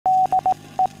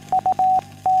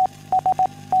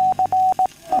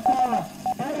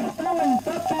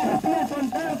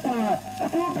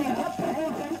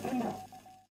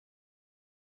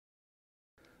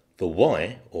The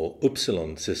Y, or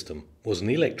Upsilon system, was an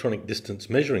electronic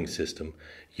distance measuring system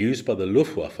used by the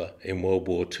Luftwaffe in World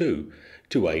War II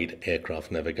to aid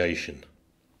aircraft navigation.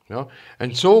 Yeah.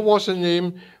 And so was the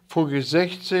name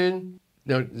FuG16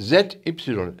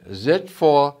 ZY, Z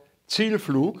for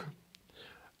Zielflug,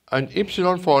 and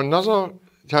Y for another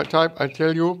type, I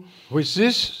tell you. With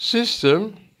this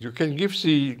system, you can give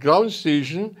the ground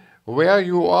station where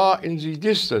you are in the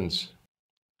distance.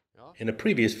 In a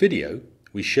previous video,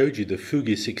 we showed you the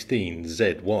FuG16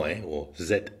 ZY, or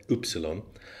ZY,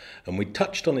 and we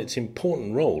touched on its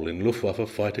important role in Luftwaffe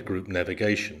fighter group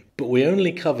navigation. But we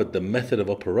only covered the method of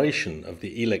operation of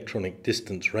the electronic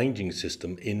distance ranging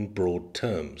system in broad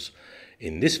terms.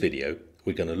 In this video,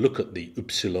 we're going to look at the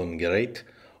Y-Geräte,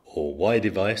 or Y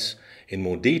device, in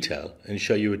more detail and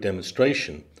show you a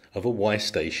demonstration of a Y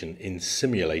station in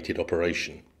simulated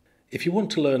operation. If you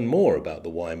want to learn more about the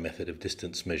Y method of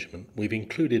distance measurement, we've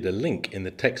included a link in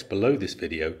the text below this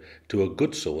video to a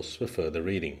good source for further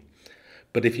reading.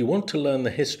 But if you want to learn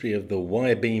the history of the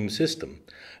Y-beam system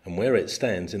and where it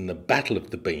stands in the Battle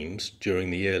of the Beams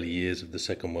during the early years of the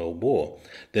Second World War,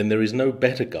 then there is no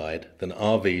better guide than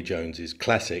R.V.Jones's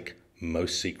classic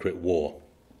Most Secret War.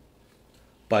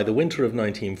 By the winter of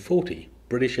 1940,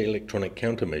 British electronic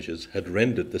countermeasures had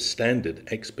rendered the standard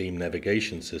X-beam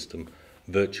navigation system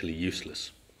virtually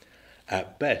useless.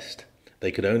 At best,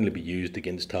 they could only be used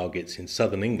against targets in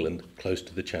southern England close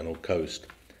to the Channel coast.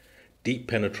 Deep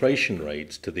penetration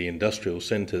raids to the industrial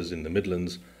centres in the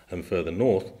Midlands and further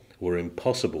north were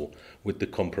impossible with the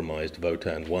compromised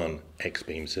Wotan I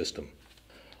X-beam system.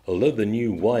 Although the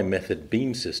new Y-method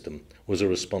beam system was a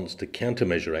response to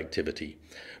countermeasure activity,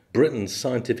 Britain's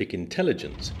scientific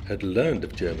intelligence had learned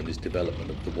of Germany's development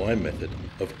of the Y-method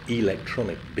of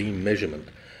electronic beam measurement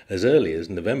as early as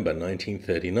November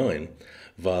 1939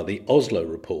 via the Oslo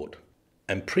Report,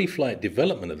 and pre-flight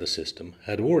development of the system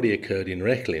had already occurred in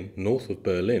Rechlin, north of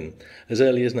Berlin, as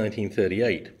early as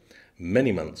 1938,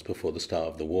 many months before the start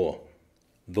of the war.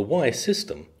 The Y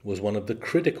system was one of the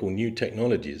critical new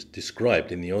technologies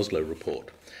described in the Oslo Report,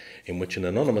 in which an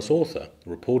anonymous author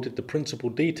reported the principal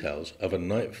details of a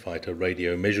night fighter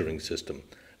radio measuring system,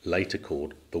 later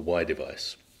called the Y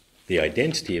device. The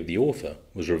identity of the author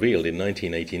was revealed in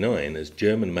 1989 as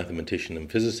German mathematician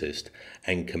and physicist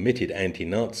and committed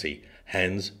anti-Nazi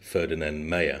Hans Ferdinand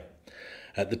Mayer,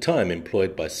 at the time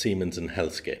employed by Siemens and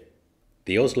Halske.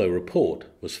 The Oslo Report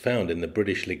was found in the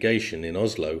British legation in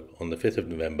Oslo on the 5th of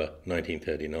November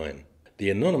 1939. The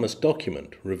anonymous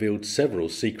document revealed several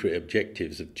secret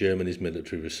objectives of Germany's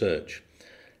military research,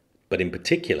 but in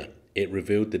particular it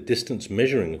revealed the distance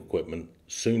measuring equipment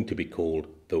soon to be called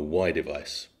the Y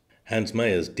device. Hans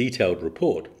Mayer's detailed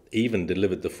report even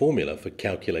delivered the formula for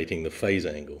calculating the phase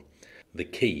angle, the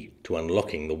key to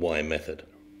unlocking the Y method.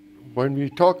 When we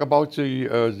talk about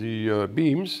the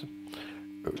beams,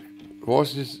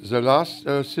 was this the last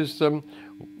system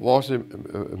was the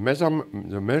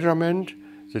measurement,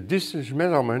 the distance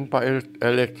measurement by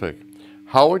electric.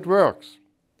 How it works?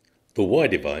 The Y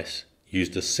device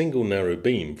used a single narrow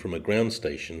beam from a ground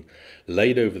station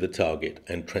laid over the target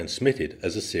and transmitted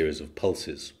as a series of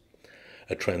pulses.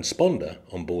 A transponder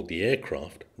on board the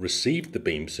aircraft received the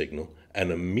beam signal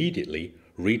and immediately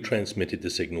retransmitted the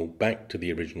signal back to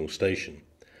the original station.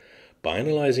 By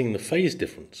analysing the phase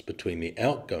difference between the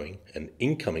outgoing and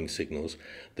incoming signals,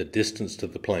 the distance to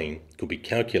the plane could be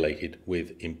calculated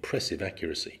with impressive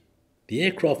accuracy. The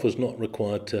aircraft was not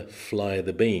required to fly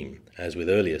the beam, as with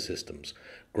earlier systems.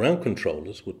 Ground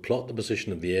controllers would plot the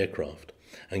position of the aircraft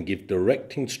and give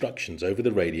direct instructions over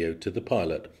the radio to the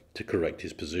pilot to correct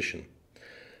his position.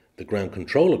 The ground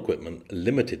control equipment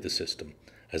limited the system,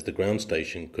 as the ground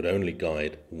station could only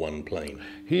guide one plane.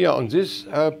 Here on this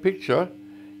picture,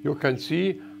 you can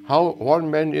see how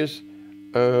one man is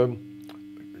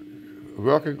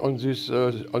working on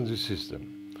this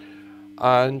system.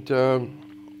 And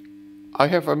I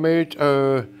have made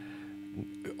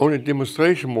only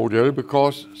demonstration model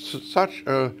because such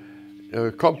a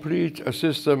complete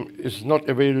system is not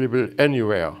available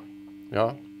anywhere.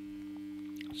 Yeah.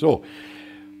 So,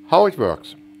 how it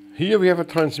works? Here we have a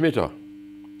transmitter.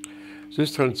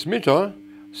 This transmitter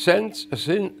sends a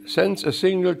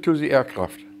signal to the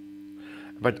aircraft,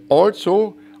 but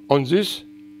also on this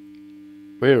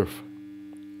wave.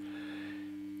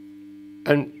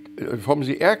 And from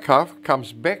the aircraft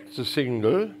comes back the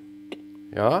signal,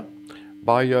 yeah,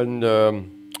 by a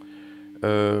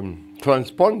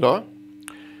transponder,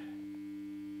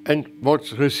 and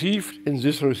what's received in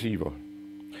this receiver.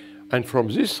 And from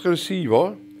this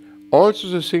receiver, also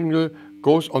the signal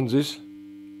goes on this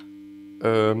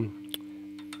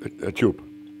tube.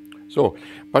 So,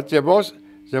 but there was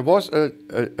there was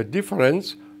a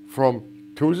difference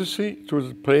from to the sea, to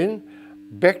the plane,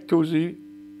 back to the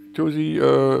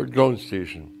ground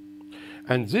station.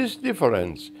 And this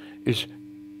difference is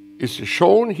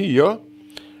shown here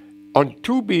on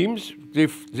two beams.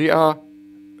 They are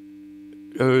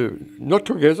not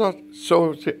together,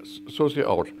 so they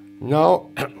out. Now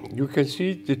you can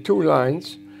see the two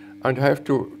lines, and I have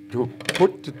to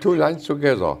put the two lines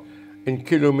together in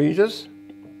kilometers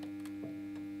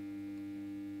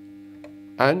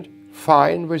and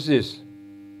fine with this.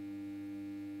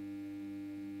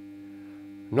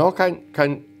 Now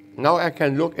I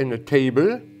can look in the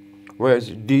table where it's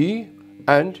D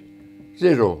and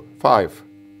 0, 5.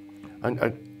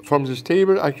 And from this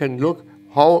table I can look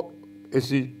how is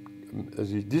the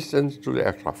distance to the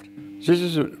aircraft. This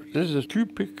is a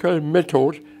typical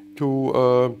method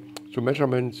to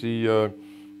measurement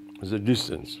the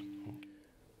distance.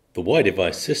 The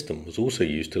Y-device system was also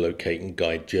used to locate and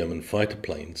guide German fighter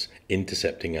planes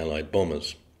intercepting Allied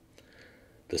bombers.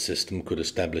 The system could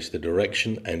establish the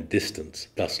direction and distance,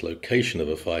 thus location of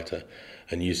a fighter,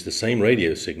 and use the same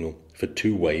radio signal for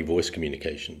two-way voice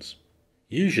communications.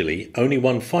 Usually, only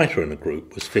one fighter in a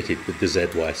group was fitted with the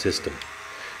ZY system,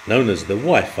 known as the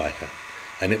Y-fighter,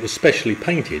 and it was specially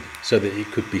painted so that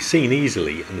it could be seen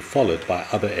easily and followed by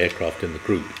other aircraft in the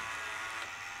group.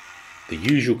 The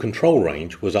usual control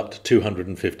range was up to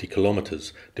 250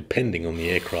 kilometers, depending on the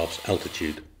aircraft's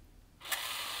altitude.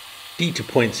 Dieter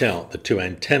points out the two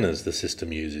antennas the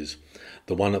system uses.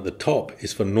 The one at the top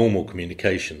is for normal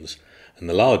communications, and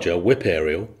the larger whip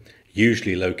aerial,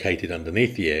 usually located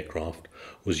underneath the aircraft,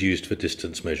 was used for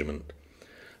distance measurement.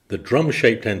 The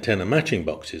drum-shaped antenna matching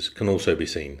boxes can also be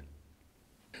seen.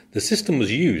 The system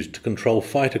was used to control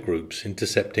fighter groups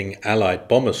intercepting Allied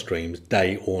bomber streams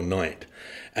day or night,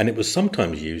 and it was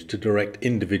sometimes used to direct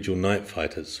individual night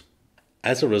fighters.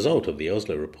 As a result of the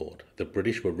Oslo Report, the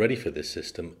British were ready for this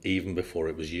system even before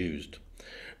it was used.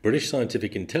 British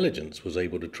scientific intelligence was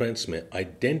able to transmit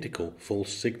identical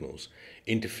false signals,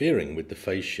 interfering with the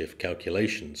phase shift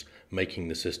calculations, making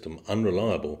the system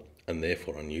unreliable and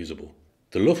therefore unusable.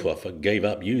 The Luftwaffe gave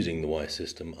up using the Y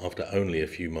system after only a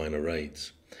few minor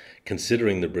raids,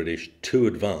 considering the British too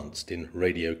advanced in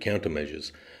radio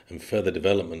countermeasures, and further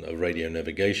development of radio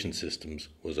navigation systems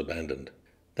was abandoned.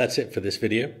 That's it for this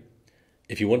video.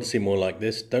 If you want to see more like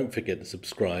this, don't forget to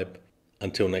subscribe.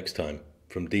 Until next time,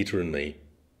 from Dieter and me,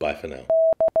 bye for now.